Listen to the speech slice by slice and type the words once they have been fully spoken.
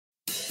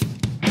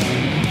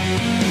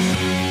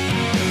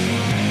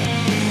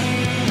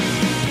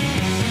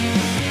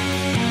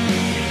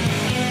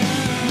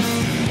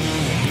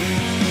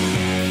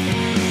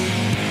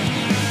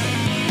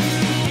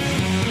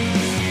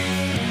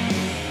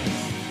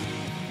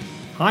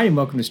Hi, and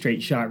welcome to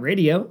Straight Shot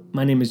Radio.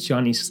 My name is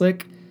Johnny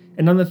Slick,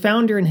 and I'm the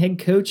founder and head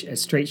coach at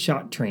Straight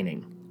Shot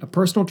Training, a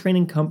personal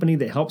training company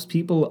that helps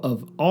people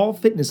of all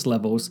fitness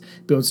levels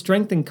build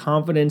strength and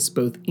confidence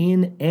both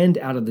in and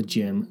out of the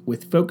gym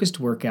with focused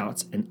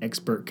workouts and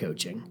expert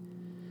coaching.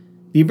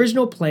 The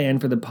original plan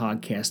for the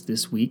podcast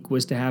this week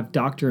was to have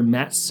Dr.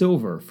 Matt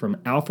Silver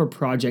from Alpha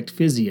Project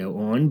Physio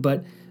on,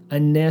 but a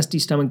nasty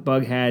stomach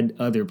bug had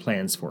other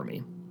plans for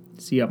me.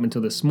 See, up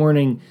until this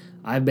morning,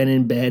 I've been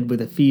in bed with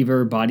a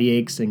fever, body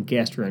aches, and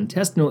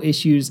gastrointestinal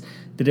issues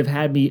that have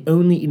had me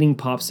only eating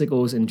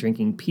popsicles and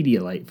drinking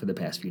Pedialyte for the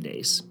past few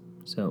days.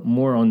 So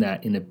more on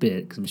that in a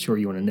bit, because I'm sure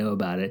you want to know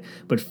about it.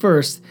 But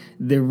first,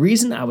 the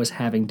reason I was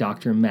having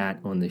Dr. Matt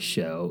on the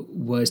show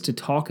was to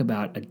talk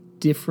about a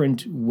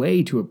different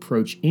way to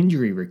approach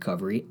injury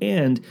recovery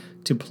and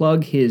to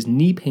plug his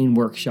knee pain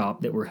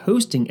workshop that we're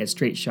hosting at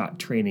Straight Shot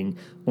Training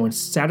on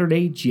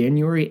Saturday,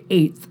 January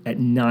 8th at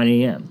 9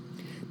 a.m.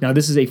 Now,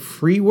 this is a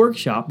free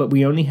workshop, but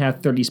we only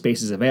have 30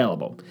 spaces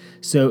available.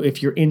 So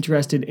if you're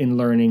interested in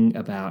learning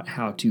about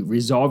how to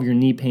resolve your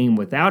knee pain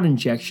without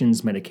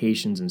injections,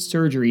 medications, and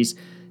surgeries,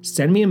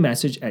 send me a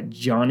message at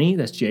Johnny,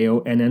 that's Jonny,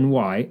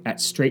 at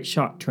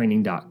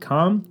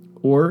straightshottraining.com,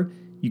 or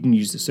you can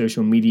use the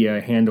social media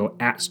handle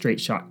at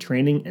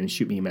straightshottraining and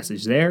shoot me a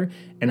message there,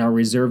 and I'll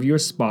reserve you a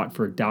spot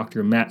for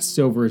Dr. Matt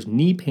Silver's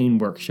knee pain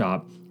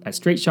workshop at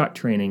Straight Shot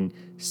Training,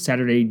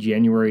 Saturday,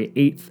 January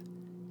 8th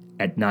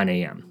at 9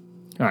 a.m.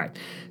 All right,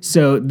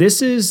 so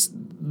this is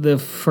the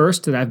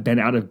first that I've been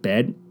out of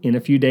bed in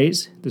a few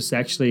days. This is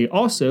actually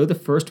also the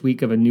first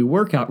week of a new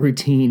workout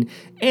routine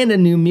and a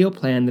new meal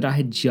plan that I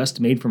had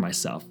just made for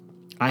myself.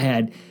 I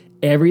had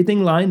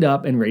everything lined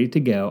up and ready to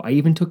go. I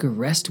even took a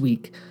rest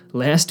week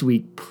last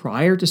week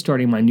prior to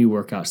starting my new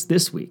workouts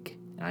this week.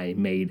 I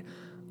made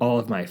all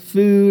of my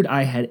food.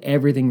 I had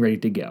everything ready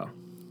to go.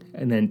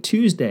 And then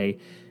Tuesday,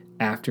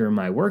 after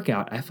my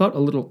workout, I felt a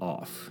little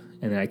off.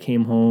 And then I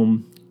came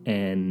home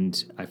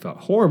and I felt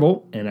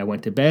horrible, and I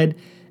went to bed,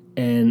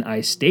 and I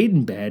stayed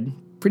in bed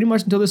pretty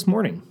much until this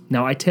morning.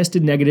 Now, I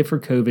tested negative for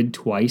COVID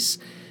twice,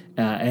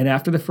 and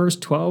after the first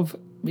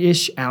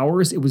 12-ish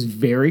hours, it was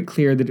very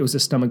clear that it was a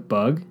stomach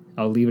bug.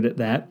 I'll leave it at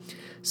that.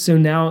 So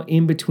now,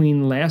 in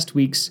between last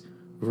week's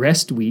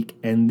rest week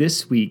and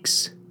this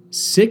week's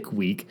sick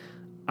week,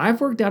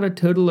 I've worked out a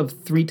total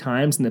of 3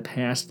 times in the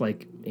past,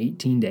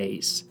 18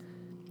 days.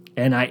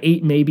 And I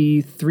ate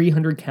maybe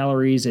 300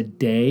 calories a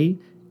day,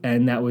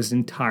 and that was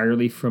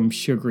entirely from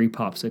sugary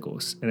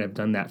popsicles. And I've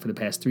done that for the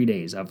past 3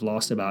 days. I've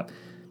lost about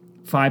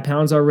 5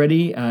 pounds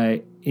already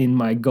in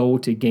my goal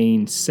to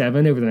gain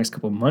 7 over the next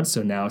couple of months.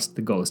 So now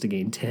the goal is to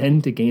gain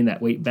 10 to gain that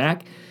weight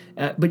back.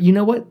 But you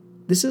know what?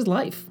 This is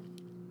life.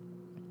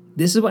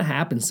 This is what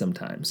happens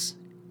sometimes.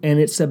 And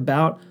it's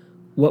about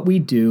what we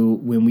do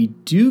when we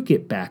do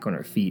get back on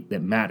our feet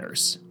that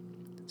matters.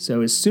 So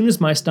as soon as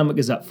my stomach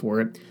is up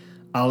for it,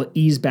 I'll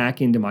ease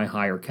back into my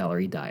higher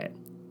calorie diet.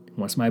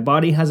 Once my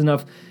body has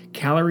enough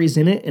calories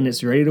in it and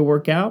it's ready to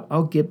work out,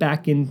 I'll get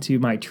back into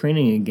my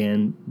training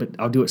again, but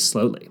I'll do it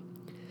slowly.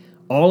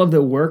 All of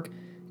the work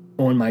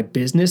on my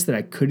business that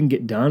I couldn't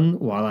get done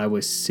while I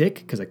was sick,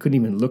 because I couldn't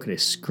even look at a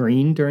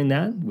screen during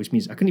that, which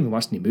means I couldn't even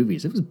watch any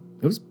movies. It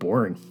was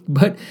boring.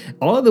 But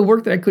all of the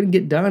work that I couldn't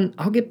get done,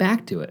 I'll get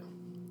back to it.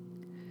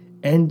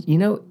 And,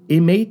 it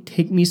may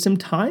take me some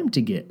time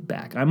to get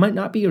back. I might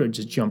not be able to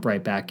just jump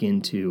right back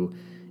into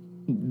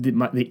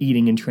the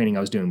eating and training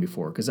I was doing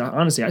before, because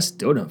honestly, I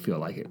still don't feel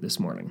like it this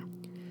morning.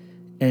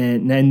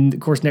 And then,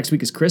 of course, next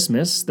week is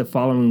Christmas. The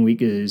following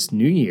week is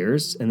New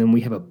Year's. And then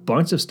we have a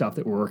bunch of stuff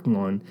that we're working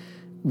on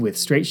with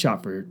Straight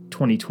Shot for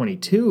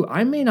 2022.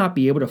 I may not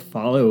be able to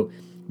follow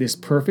this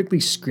perfectly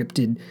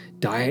scripted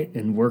diet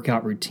and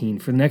workout routine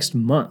for the next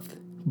month,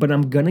 but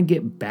I'm going to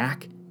get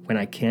back when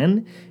I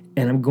can,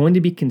 and I'm going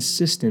to be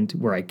consistent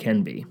where I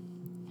can be.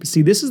 But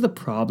see, this is the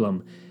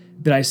problem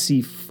that I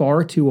see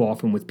far too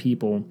often with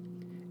people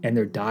and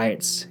their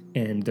diets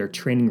and their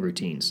training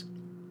routines.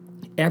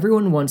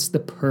 Everyone wants the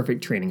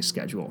perfect training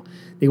schedule.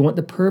 They want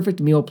the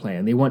perfect meal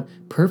plan. They want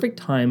perfect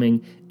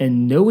timing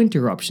and no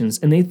interruptions,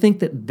 and they think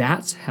that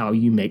that's how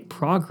you make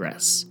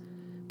progress.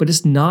 But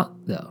it's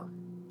not, though.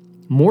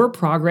 More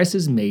progress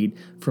is made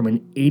from an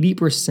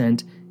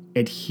 80%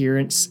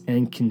 adherence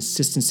and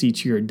consistency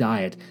to your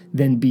diet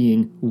than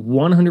being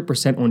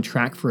 100% on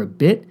track for a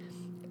bit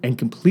and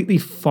completely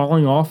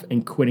falling off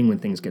and quitting when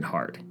things get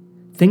hard.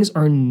 Things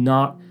are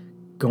not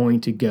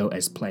going to go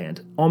as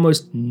planned.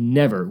 Almost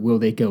never will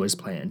they go as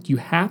planned. You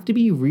have to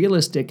be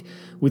realistic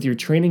with your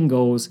training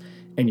goals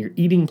and your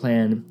eating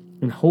plan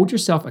and hold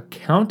yourself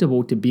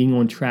accountable to being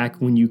on track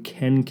when you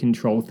can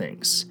control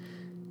things.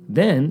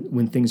 Then,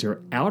 when things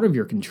are out of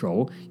your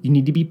control, you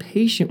need to be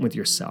patient with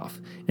yourself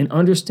and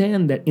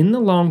understand that in the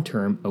long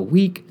term, a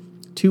week,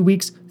 2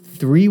 weeks,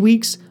 3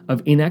 weeks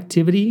of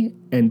inactivity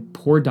and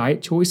poor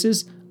diet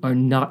choices are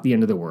not the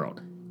end of the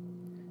world.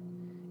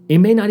 It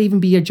may not even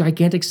be a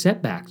gigantic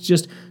setback.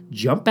 Just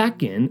jump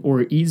back in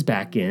or ease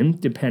back in,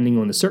 depending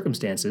on the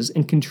circumstances,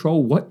 and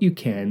control what you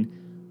can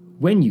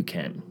when you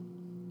can.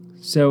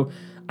 So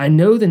I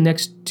know the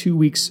next 2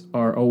 weeks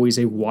are always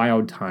a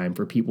wild time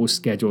for people's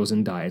schedules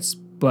and diets,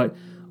 but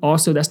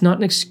also that's not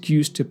an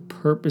excuse to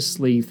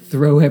purposely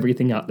throw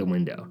everything out the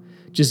window.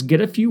 Just get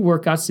a few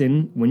workouts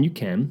in when you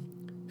can,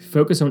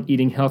 focus on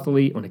eating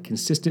healthily on a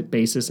consistent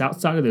basis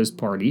outside of those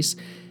parties,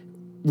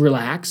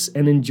 relax,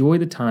 and enjoy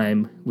the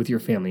time with your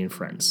family and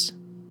friends.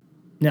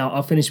 Now,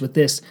 I'll finish with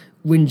this.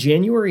 When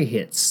January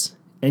hits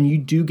and you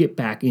do get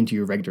back into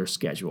your regular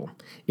schedule,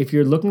 if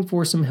you're looking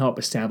for some help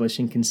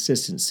establishing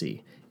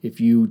consistency, if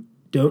you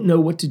don't know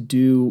what to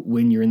do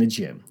when you're in the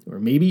gym, or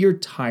maybe you're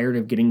tired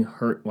of getting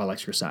hurt while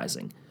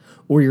exercising,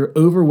 or you're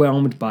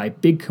overwhelmed by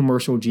big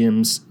commercial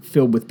gyms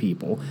filled with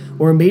people,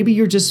 or maybe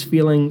you're just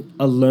feeling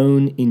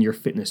alone in your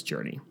fitness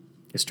journey,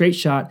 at Straight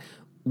Shot,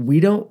 we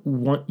don't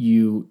want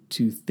you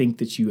to think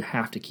that you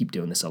have to keep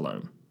doing this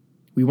alone.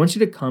 We want you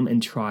to come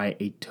and try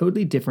a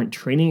totally different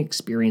training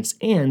experience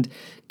and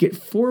get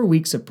 4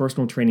 weeks of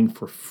personal training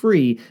for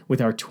free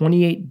with our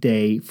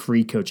 28-day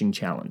free coaching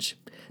challenge.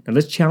 Now,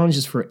 this challenge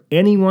is for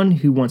anyone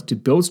who wants to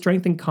build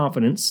strength and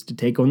confidence to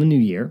take on the new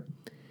year,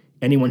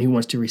 anyone who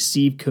wants to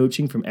receive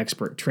coaching from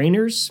expert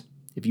trainers.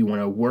 If you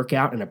want to work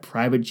out in a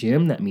private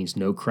gym, that means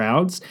no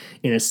crowds,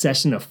 in a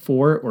session of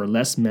 4 or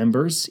less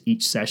members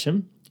each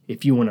session.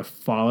 If you want to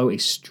follow a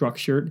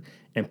structured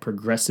and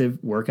progressive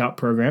workout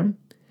program.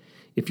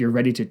 If you're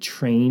ready to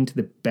train to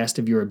the best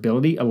of your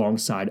ability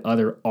alongside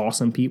other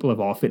awesome people of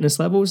all fitness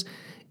levels,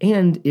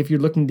 and if you're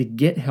looking to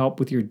get help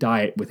with your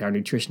diet with our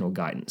nutritional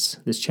guidance,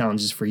 this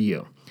challenge is for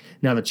you.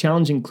 Now, the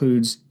challenge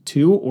includes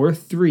 2 or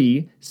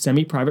 3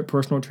 semi-private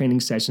personal training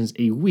sessions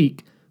a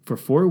week for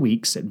 4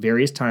 weeks at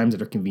various times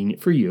that are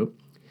convenient for you.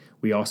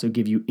 We also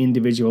give you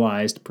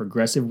individualized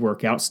progressive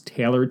workouts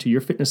tailored to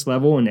your fitness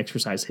level and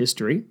exercise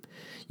history.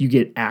 You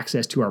get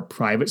access to our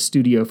private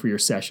studio for your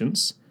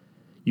sessions.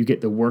 You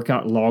get the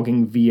workout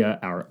logging via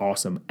our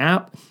awesome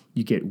app.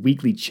 You get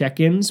weekly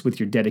check-ins with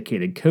your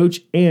dedicated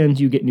coach, and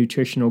you get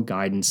nutritional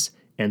guidance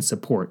and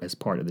support as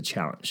part of the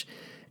challenge.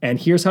 And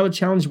here's how the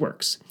challenge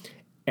works.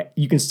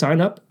 You can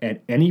sign up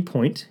at any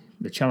point.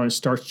 The challenge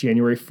starts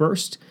January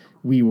 1st.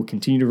 We will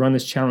continue to run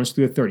this challenge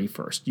through the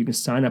 31st. You can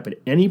sign up at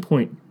any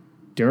point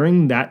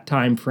during that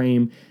time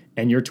frame,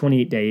 and your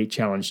 28-day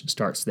challenge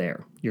starts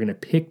there. You're going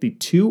to pick the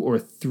 2 or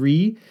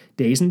 3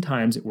 days and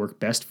times that work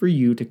best for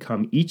you to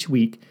come each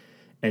week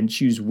and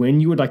choose when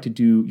you would like to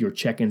do your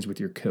check-ins with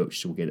your coach.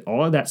 So we'll get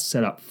all of that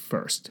set up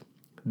first.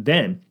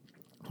 Then,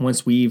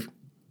 once we've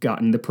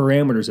gotten the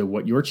parameters of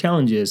what your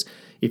challenge is,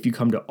 if you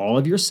come to all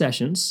of your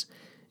sessions,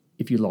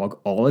 if you log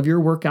all of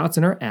your workouts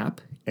in our app,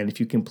 and if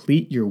you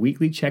complete your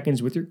weekly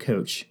check-ins with your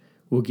coach,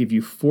 we'll give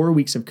you 4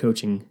 weeks of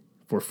coaching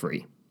for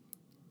free.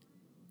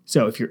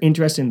 So if you're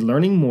interested in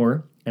learning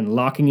more and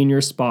locking in your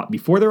spot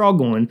before they're all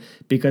gone,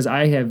 because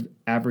I have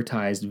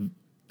advertised,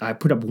 I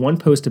put up one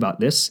post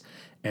about this,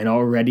 and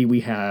already we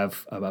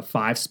have about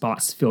 5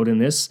 spots filled in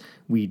this.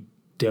 We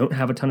don't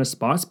have a ton of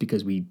spots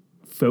because we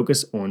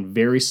focus on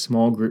very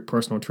small group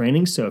personal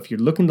training. So if you're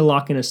looking to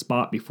lock in a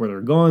spot before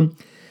they're gone,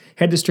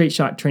 head to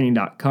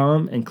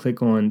straightshottraining.com and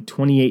click on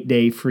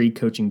 28-day free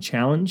coaching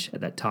challenge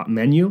at that top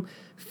menu.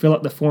 Fill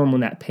out the form on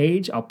that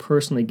page. I'll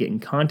personally get in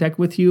contact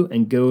with you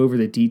and go over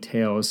the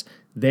details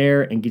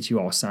there and get you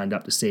all signed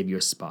up to save you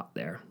a spot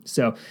there.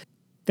 So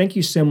thank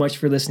you so much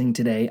for listening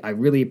today. I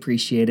really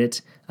appreciate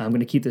it. I'm going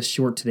to keep this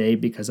short today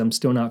because I'm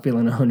still not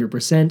feeling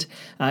 100%.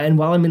 And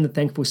while I'm in the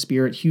thankful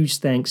spirit, huge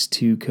thanks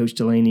to Coach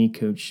Delaney,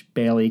 Coach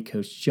Bailey,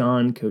 Coach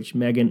John, Coach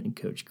Megan, and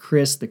Coach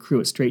Chris, the crew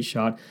at Straight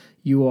Shot.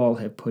 You all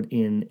have put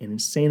in an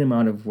insane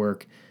amount of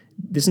work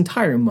this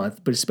entire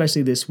month, but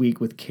especially this week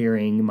with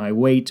carrying my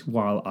weight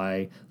while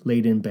I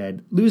laid in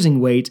bed losing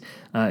weight.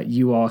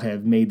 You all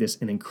have made this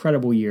an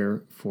incredible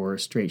year for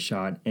Straight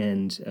Shot,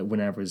 and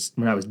when I was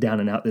down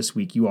and out this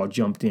week, you all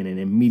jumped in and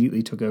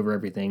immediately took over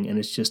everything, and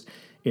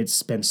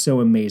it's been so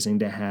amazing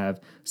to have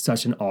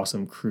such an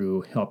awesome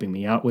crew helping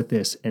me out with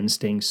this and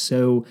staying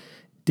so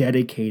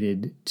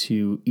dedicated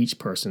to each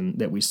person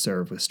that we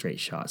serve with Straight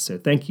Shot. So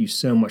thank you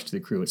so much to the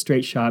crew at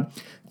Straight Shot.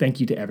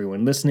 Thank you to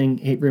everyone listening.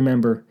 Hey,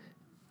 remember,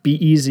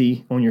 be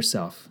easy on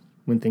yourself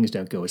when things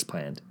don't go as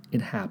planned.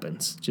 It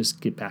happens.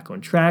 Just get back on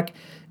track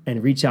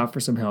and reach out for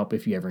some help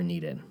if you ever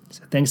need it.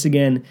 So thanks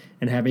again,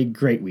 and have a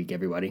great week,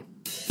 everybody.